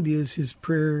reality is his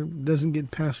prayer doesn't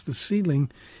get past the ceiling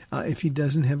if he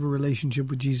doesn't have a relationship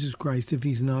with Jesus Christ, if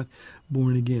he's not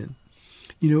born again.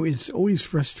 It's always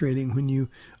frustrating when you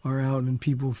are out and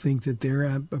people think that their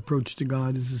approach to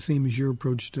God is the same as your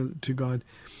approach to God.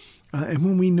 And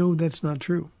when we know that's not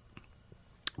true.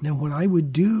 Now, what I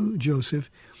would do, Joseph,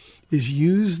 is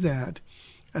use that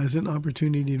as an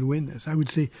opportunity to witness. I would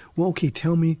say, well, okay,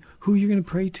 tell me who you're going to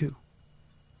pray to.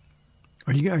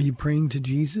 Are you praying to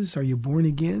Jesus? Are you born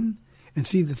again? And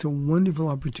see, that's a wonderful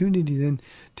opportunity then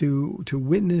to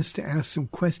witness, to ask some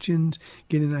questions,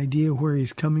 get an idea where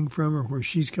he's coming from or where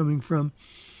she's coming from,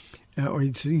 or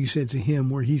you said to him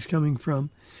where he's coming from,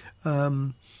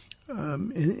 and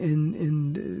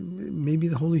maybe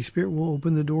the Holy Spirit will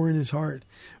open the door in his heart.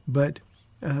 But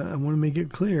I want to make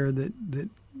it clear that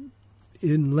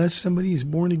unless somebody is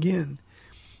born again,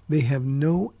 they have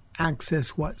no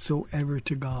access whatsoever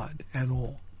to God at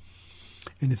all.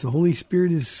 And if the Holy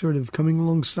Spirit is sort of coming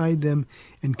alongside them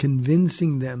and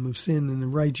convincing them of sin and the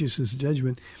righteousness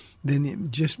judgment, then it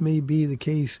just may be the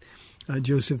case,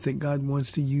 Joseph, that God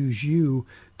wants to use you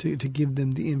to give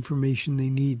them the information they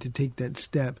need to take that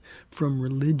step from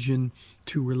religion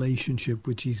to relationship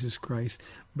with Jesus Christ.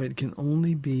 But it can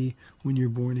only be when you're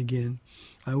born again.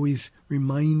 I always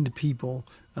remind people,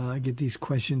 I get these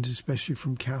questions, especially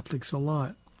from Catholics, a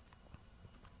lot.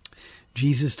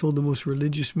 Jesus told the most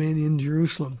religious man in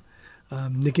Jerusalem,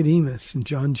 Nicodemus, in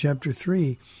John chapter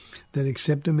 3, that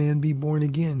except a man be born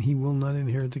again, he will not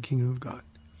inherit the kingdom of God.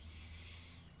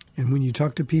 And when you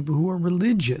talk to people who are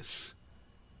religious,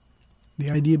 the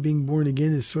idea of being born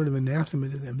again is sort of anathema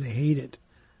to them. They hate it.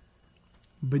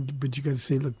 But you got to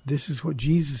say, look, this is what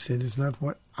Jesus said. It's not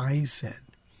what I said.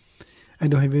 I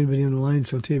don't have anybody on the line,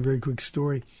 so I'll tell you a very quick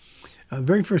story.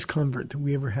 Very first convert that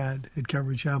we ever had at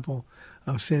Calvary Chapel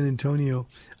of San Antonio,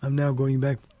 I'm now going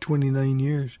back 29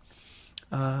 years,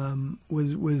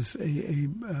 was a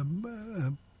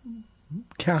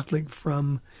Catholic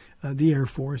from the Air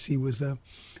Force. He was a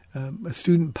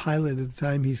student pilot at the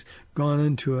time. He's gone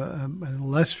into an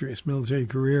illustrious military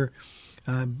career,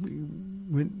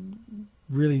 went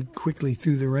really quickly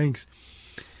through the ranks.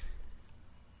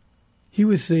 He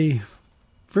was the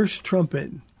first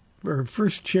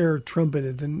chair trumpet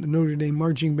at the Notre Dame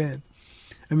marching band.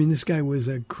 I mean, this guy was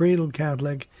a cradle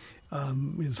Catholic.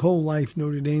 His whole life,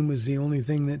 Notre Dame was the only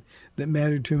thing that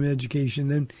mattered to him in education.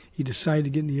 Then he decided to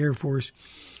get in the Air Force.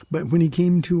 But when he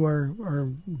came to our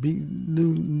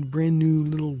brand new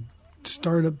little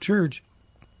startup church,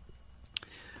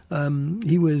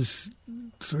 he was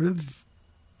sort of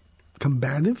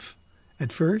combative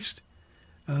at first.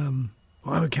 I'm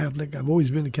a Catholic. I've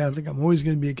always been a Catholic. I'm always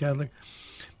going to be a Catholic.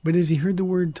 But as he heard the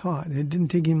word taught, and it didn't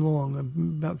take him long,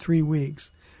 about 3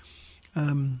 weeks,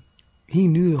 he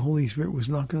knew the Holy Spirit was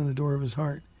knocking on the door of his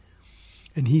heart.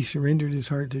 And he surrendered his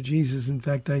heart to Jesus. In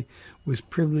fact, I was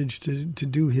privileged to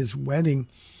do his wedding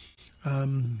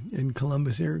in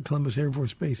Columbus Air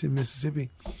Force Base in Mississippi.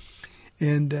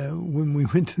 And when we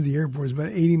went to the airport, it was about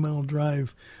an 80-mile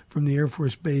drive from the Air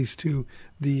Force Base to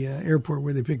the airport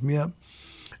where they picked me up.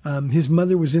 His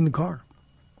mother was in the car.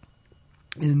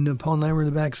 And Paul and I were in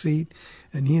the back seat,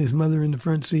 and he and his mother in the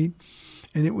front seat.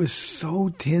 And it was so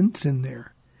tense in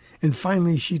there. And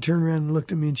finally, she turned around and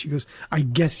looked at me, and she goes, I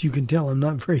guess you can tell I'm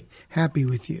not very happy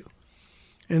with you.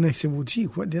 And I said, well, gee,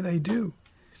 what did I do?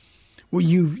 Well,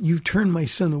 you've turned my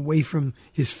son away from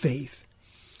his faith.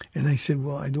 And I said,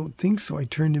 well, I don't think so. I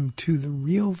turned him to the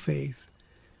real faith.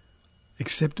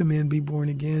 except a man be born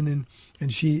again.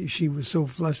 And she was so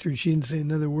flustered she didn't say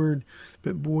another word,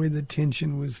 but boy, the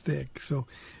tension was thick. So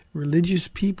religious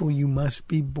people, you must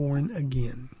be born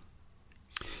again.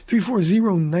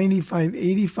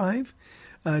 340-9585.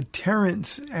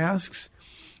 Terrence asks,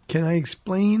 can I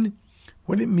explain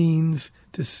what it means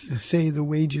to say the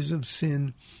wages of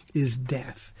sin is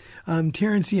death?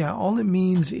 Terrence, yeah, all it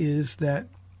means is that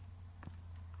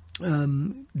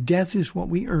death is what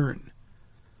we earn.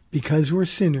 Because we're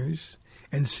sinners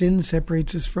and sin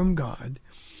separates us from God,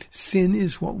 sin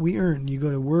is what we earn. You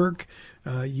go to work,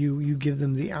 you give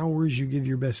them the hours, you give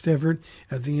your best effort.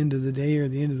 At the end of the day or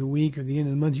the end of the week or the end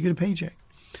of the month, you get a paycheck.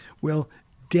 Well,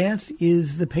 death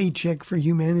is the paycheck for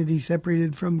humanity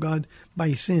separated from God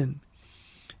by sin.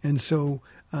 And so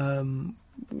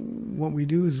what we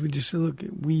do is we just look,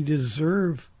 we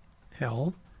deserve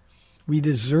hell. We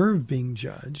deserve being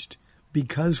judged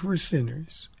because we're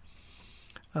sinners.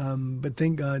 But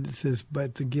thank God it says,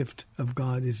 but the gift of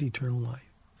God is eternal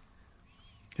life.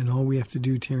 And all we have to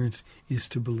do, Terrence, is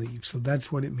to believe. So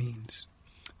that's what it means.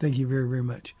 Thank you very, very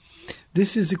much.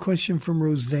 This is a question from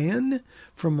Roseanne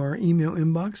from our email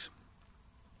inbox.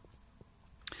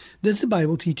 Does the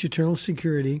Bible teach eternal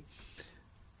security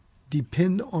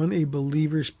depend on a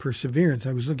believer's perseverance?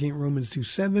 I was looking at Romans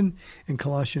 2:7 and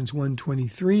Colossians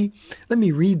 1:23. Let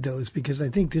me read those because I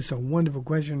think this is a wonderful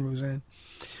question, Roseanne.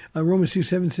 Romans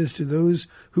 2:7 says, to those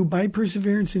who by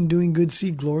perseverance in doing good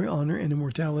seek glory, honor, and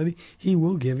immortality, he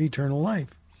will give eternal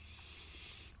life.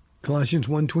 Colossians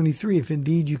 1:23, if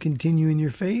indeed you continue in your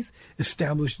faith,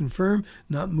 established and firm,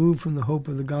 not moved from the hope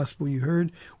of the gospel you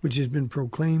heard, which has been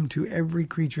proclaimed to every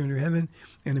creature under heaven,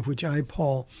 and of which I,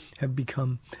 Paul, have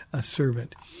become a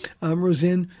servant.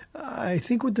 Roseanne, I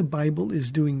think what the Bible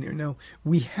is doing there, now,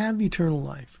 we have eternal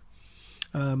life.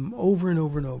 Over and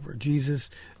over and over. Jesus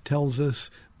tells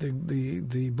us,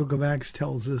 the book of Acts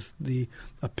tells us, the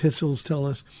epistles tell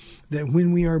us that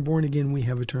when we are born again, we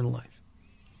have eternal life.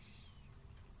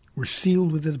 We're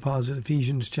sealed with a deposit,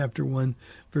 Ephesians chapter 1,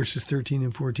 verses 13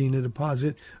 and 14, a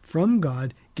deposit from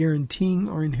God guaranteeing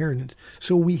our inheritance.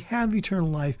 So we have eternal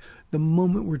life the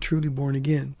moment we're truly born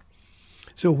again.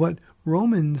 So what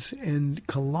Romans and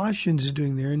Colossians is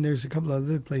doing there, and there's a couple of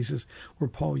other places where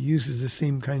Paul uses the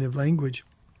same kind of language.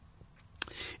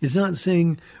 It's not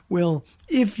saying, well,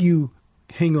 if you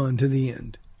hang on to the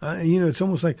end. It's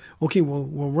almost like, okay, well,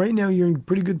 right now you're in a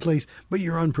pretty good place, but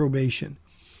you're on probation.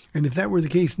 And if that were the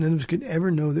case, none of us could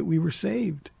ever know that we were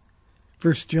saved.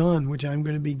 1 John, which I'm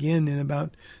going to begin in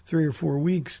about 3 or 4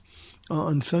 weeks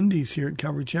on Sundays here at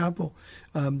Calvary Chapel,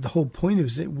 the whole point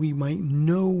is that we might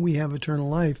know we have eternal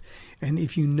life. And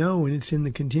if you know, and it's in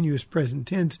the continuous present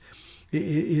tense,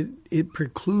 it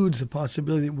precludes the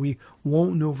possibility that we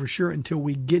won't know for sure until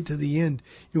we get to the end.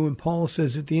 When Paul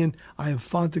says at the end, I have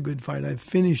fought the good fight, I've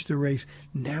finished the race,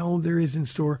 now there is in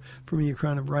store for me a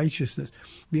crown of righteousness.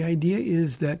 The idea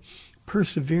is that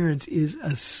perseverance is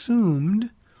assumed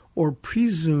or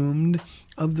presumed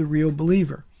of the real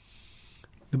believer.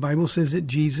 The Bible says that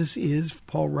Jesus is,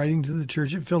 Paul writing to the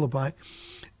church at Philippi,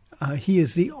 he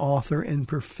is the author and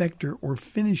perfecter or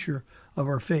finisher of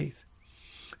our faith.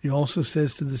 He also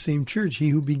says to the same church, he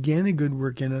who began a good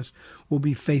work in us will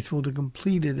be faithful to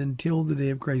complete it until the day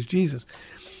of Christ Jesus.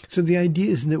 So the idea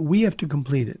isn't that we have to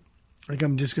complete it. Like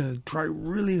I'm just going to try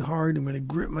really hard, I'm going to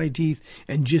grit my teeth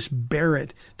and just bear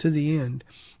it to the end.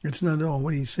 It's not at all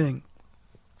what he's saying.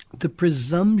 The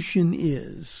presumption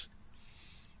is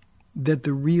that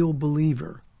the real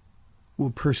believer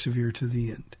will persevere to the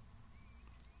end.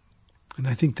 And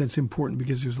I think that's important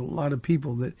because there's a lot of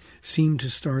people that seem to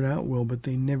start out well, but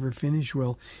they never finish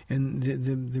well. And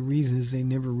the reason is they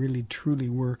never really truly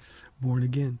were born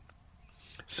again.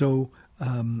 So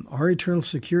our eternal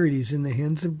security is in the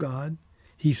hands of God.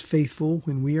 He's faithful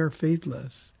when we are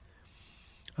faithless.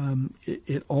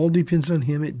 It all depends on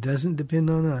him. It doesn't depend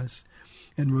on us.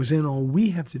 And Roseanne, all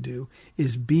we have to do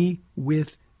is be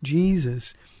with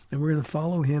Jesus. And we're going to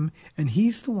follow him. And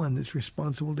he's the one that's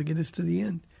responsible to get us to the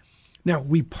end. Now,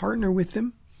 we partner with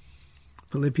him.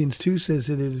 Philippians 2 says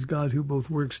that it is God who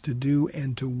both works to do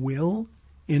and to will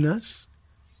in us.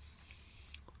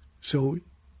 So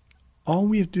all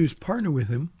we have to do is partner with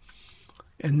him,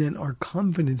 and then our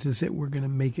confidence is that we're going to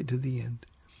make it to the end.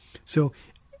 So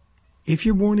if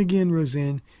you're born again,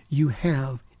 Roseanne, you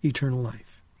have eternal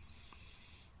life.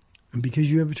 And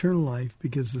because you have eternal life,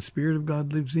 because the Spirit of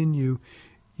God lives in you,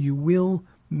 you will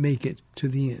make it to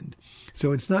the end.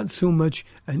 So it's not so much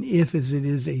an if as it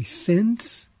is a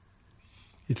sense.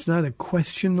 It's not a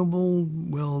questionable,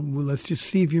 well, let's just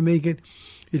see if you make it.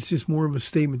 It's just more of a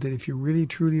statement that if you're really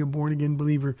truly a born again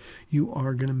believer, you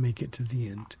are going to make it to the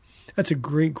end. That's a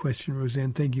great question,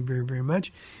 Roseanne. Thank you very, very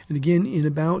much. And again, in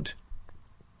about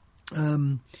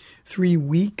 3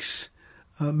 weeks,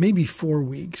 maybe 4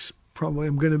 weeks, probably,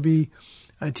 I'm going to be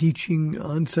teaching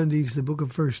on Sundays the book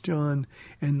of 1 John.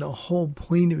 And the whole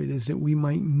point of it is that we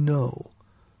might know,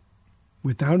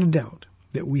 without a doubt,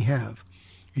 that we have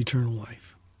eternal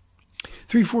life.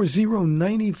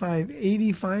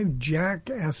 340-9585. Jack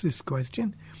asked this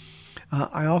question.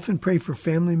 I often pray for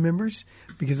family members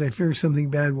because I fear something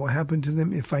bad will happen to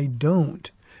them if I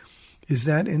don't. Is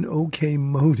that an okay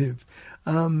motive?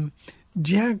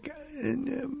 Jack,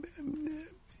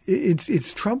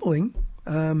 it's troubling.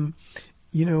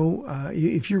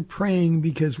 If you're praying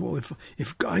because, well,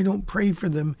 if I don't pray for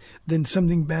them, then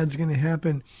something bad's going to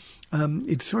happen.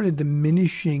 It's sort of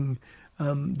diminishing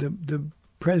the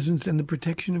presence and the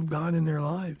protection of God in their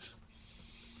lives.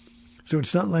 So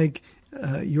it's not like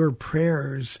your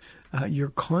prayers, your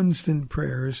constant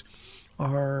prayers,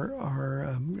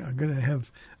 are going to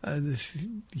have this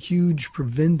huge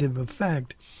preventive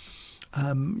effect.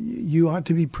 You ought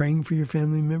to be praying for your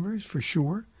family members for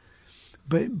sure,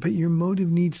 but your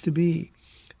motive needs to be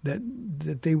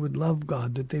that they would love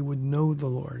God, that they would know the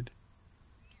Lord.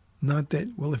 Not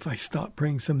that, well, if I stop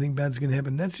praying, something bad's going to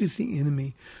happen. That's just the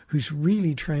enemy who's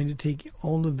really trying to take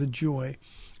all of the joy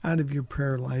out of your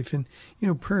prayer life. And,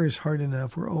 prayer is hard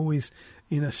enough. We're always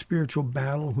in a spiritual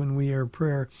battle when we are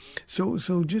prayer. So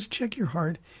just check your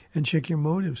heart and check your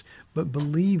motives. But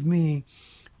believe me,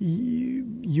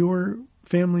 your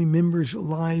family members'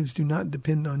 lives do not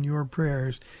depend on your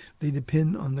prayers. They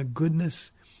depend on the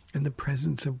goodness and the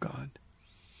presence of God.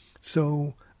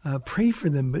 So pray for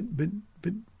them, but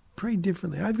pray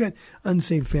differently. I've got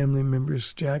unsaved family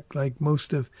members, Jack, like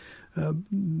most of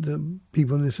the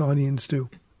people in this audience do.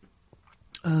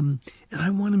 And I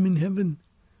want them in heaven.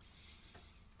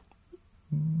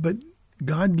 But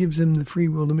God gives them the free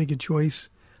will to make a choice.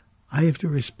 I have to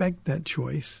respect that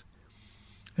choice.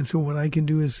 And so what I can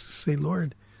do is say,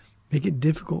 Lord, make it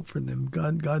difficult for them.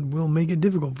 God will make it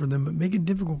difficult for them, but make it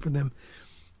difficult for them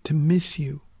to miss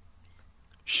you.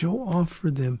 Show off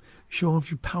for them. Show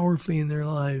off you powerfully in their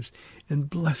lives and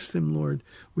bless them, Lord,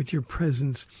 with your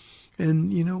presence.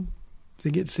 And, if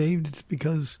they get saved, it's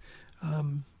because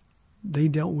they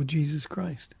dealt with Jesus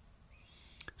Christ.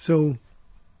 So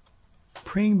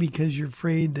praying because you're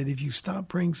afraid that if you stop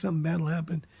praying, something bad will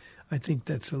happen, I think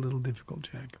that's a little difficult,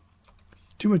 Jack.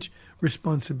 Too much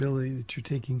responsibility that you're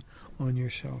taking on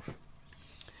yourself.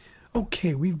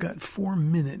 Okay, we've got 4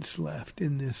 minutes left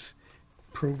in this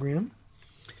program.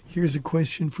 Here's a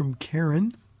question from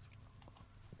Karen.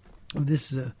 Oh,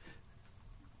 this is a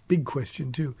big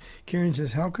question, too. Karen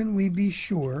says, how can we be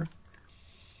sure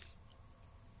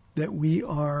that we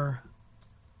are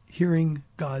hearing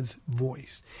God's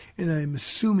voice? And I'm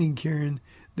assuming, Karen,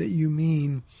 that you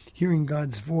mean hearing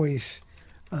God's voice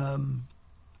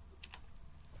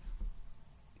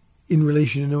in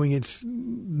relation to knowing it's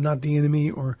not the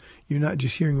enemy, or you're not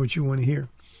just hearing what you want to hear.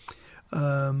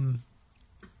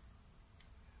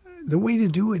 The way to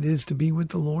do it is to be with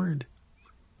the Lord.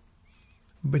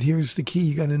 But here's the key.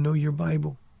 You got to know your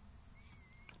Bible.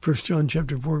 1 John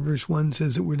chapter 4, verse 1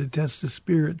 says that we're to test the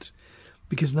spirits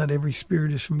because not every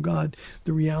spirit is from God.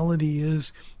 The reality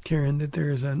is, Karen, that there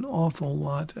is an awful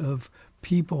lot of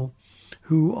people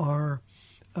who are,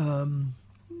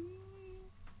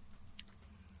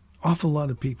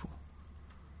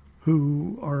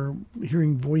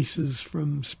 hearing voices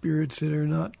from spirits that are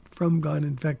not from God.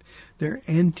 In fact, they're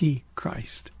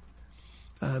anti-Christ.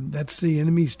 That's the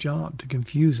enemy's job, to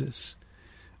confuse us.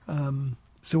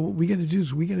 So what we got to do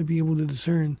is we got to be able to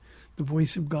discern the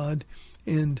voice of God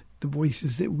and the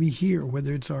voices that we hear,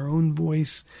 whether it's our own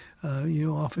voice,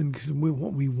 often because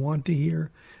what we want to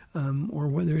hear, or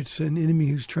whether it's an enemy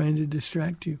who's trying to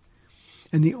distract you.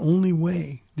 And the only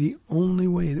way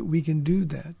that we can do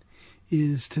that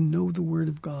is to know the Word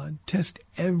of God. Test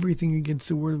everything against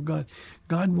the Word of God.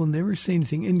 God will never say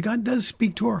anything. And God does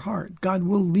speak to our heart. God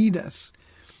will lead us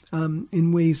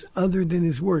in ways other than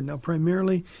His Word. Now,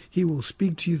 primarily, He will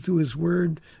speak to you through His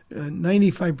Word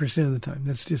 95% of the time.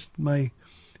 That's just my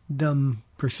dumb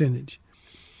percentage.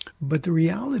 But the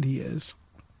reality is,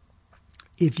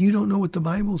 if you don't know what the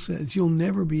Bible says, you'll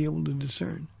never be able to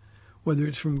discern whether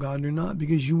it's from God or not,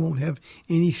 because you won't have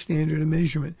any standard of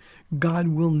measurement. God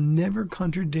will never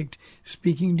contradict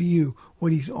speaking to you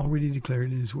what He's already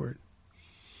declared in His Word.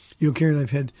 Karen,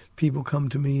 I've had people come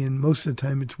to me, and most of the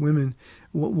time it's women.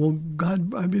 Well,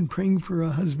 God, I've been praying for a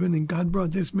husband, and God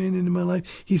brought this man into my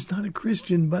life. He's not a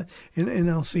Christian, but, and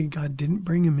I'll say, God didn't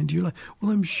bring him into your life.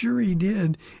 Well, I'm sure He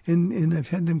did. And I've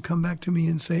had them come back to me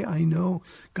and say, I know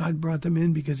God brought them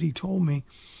in because He told me.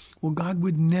 Well, God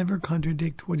would never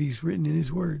contradict what he's written in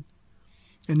his word.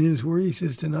 And in his word, he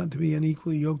says to not to be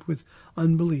unequally yoked with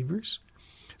unbelievers.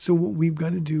 So what we've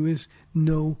got to do is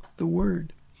know the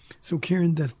word. So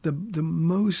Karen, the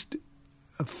most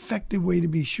effective way to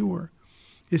be sure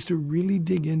is to really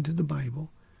dig into the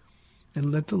Bible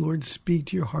and let the Lord speak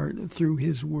to your heart through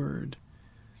his word.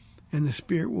 And the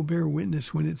Spirit will bear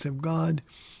witness when it's of God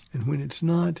and when it's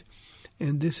not.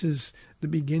 And this is the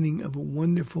beginning of a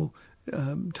wonderful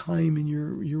time in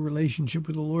your relationship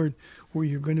with the Lord, where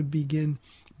you're going to begin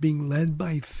being led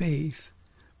by faith,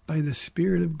 by the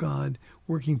Spirit of God,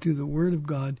 working through the Word of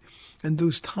God. And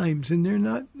those times, and they're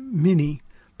not many,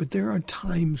 but there are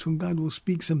times when God will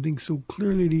speak something so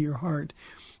clearly to your heart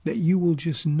that you will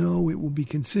just know it will be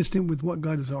consistent with what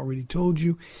God has already told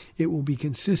you. It will be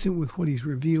consistent with what he's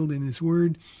revealed in his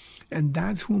word. And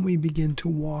that's when we begin to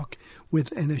walk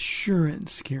with an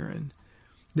assurance, Karen,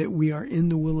 that we are in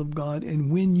the will of God. And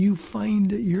when you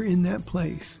find that you're in that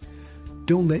place,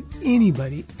 don't let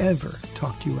anybody ever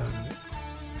talk you out of it.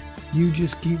 You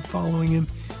just keep following him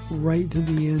right to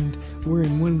the end. We're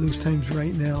in one of those times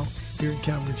right now here at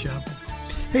Calvary Chapel.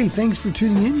 Hey, thanks for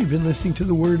tuning in. You've been listening to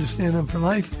The Word to Stand Up for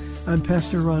Life. I'm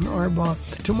Pastor Ron Arbaugh.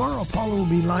 Tomorrow, Paula will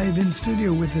be live in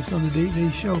studio with us on the Date Day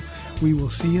Show. We will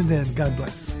see you then. God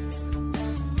bless.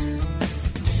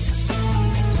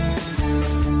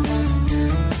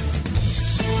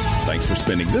 Thanks for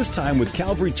spending this time with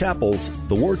Calvary Chapel's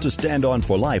The Word to Stand On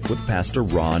for Life with Pastor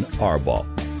Ron Arbaugh.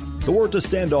 The Word to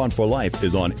Stand On for Life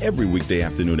is on every weekday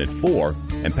afternoon at 4,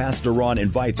 and Pastor Ron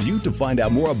invites you to find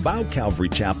out more about Calvary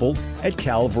Chapel at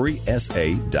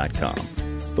calvarysa.com.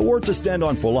 The Word to Stand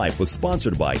On for Life was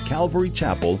sponsored by Calvary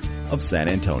Chapel of San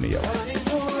Antonio.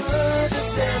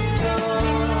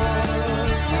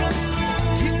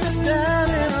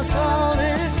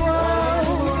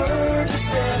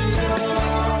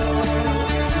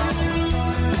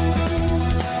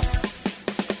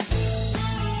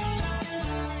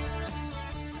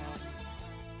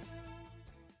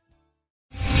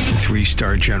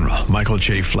 Three-star General Michael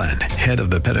J. Flynn, head of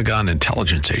the Pentagon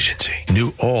Intelligence Agency,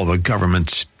 knew all the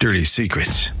government's dirty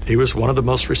secrets. He was one of the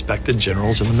most respected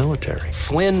generals in the military.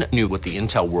 Flynn knew what the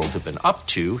intel world had been up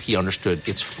to. He understood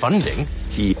its funding.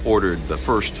 He ordered the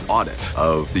first audit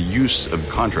of the use of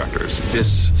contractors.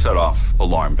 This set off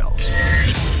alarm bells.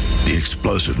 The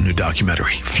explosive new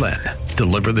documentary, Flynn,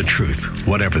 Deliver the Truth,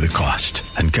 Whatever the Cost,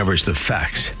 uncovers the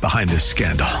facts behind this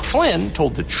scandal. Flynn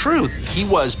told the truth. He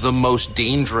was the most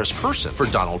dangerous person for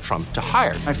Donald Trump to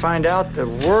hire. I find out the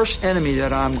worst enemy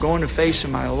that I'm going to face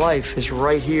in my life is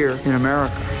right here in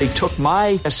America. They took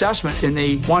my assessment and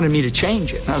they wanted me to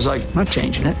change it. And I was like, I'm not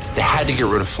changing it. They had to get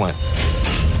rid of Flynn.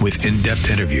 With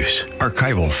in-depth interviews,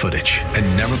 archival footage, and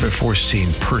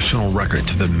never-before-seen personal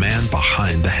records of the man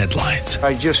behind the headlines.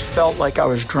 I just felt like I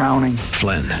was drowning.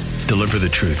 Flynn, Deliver the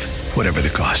Truth, Whatever the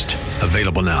Cost.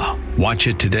 Available now. Watch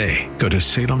it today. Go to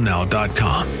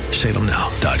salemnow.com.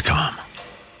 salemnow.com.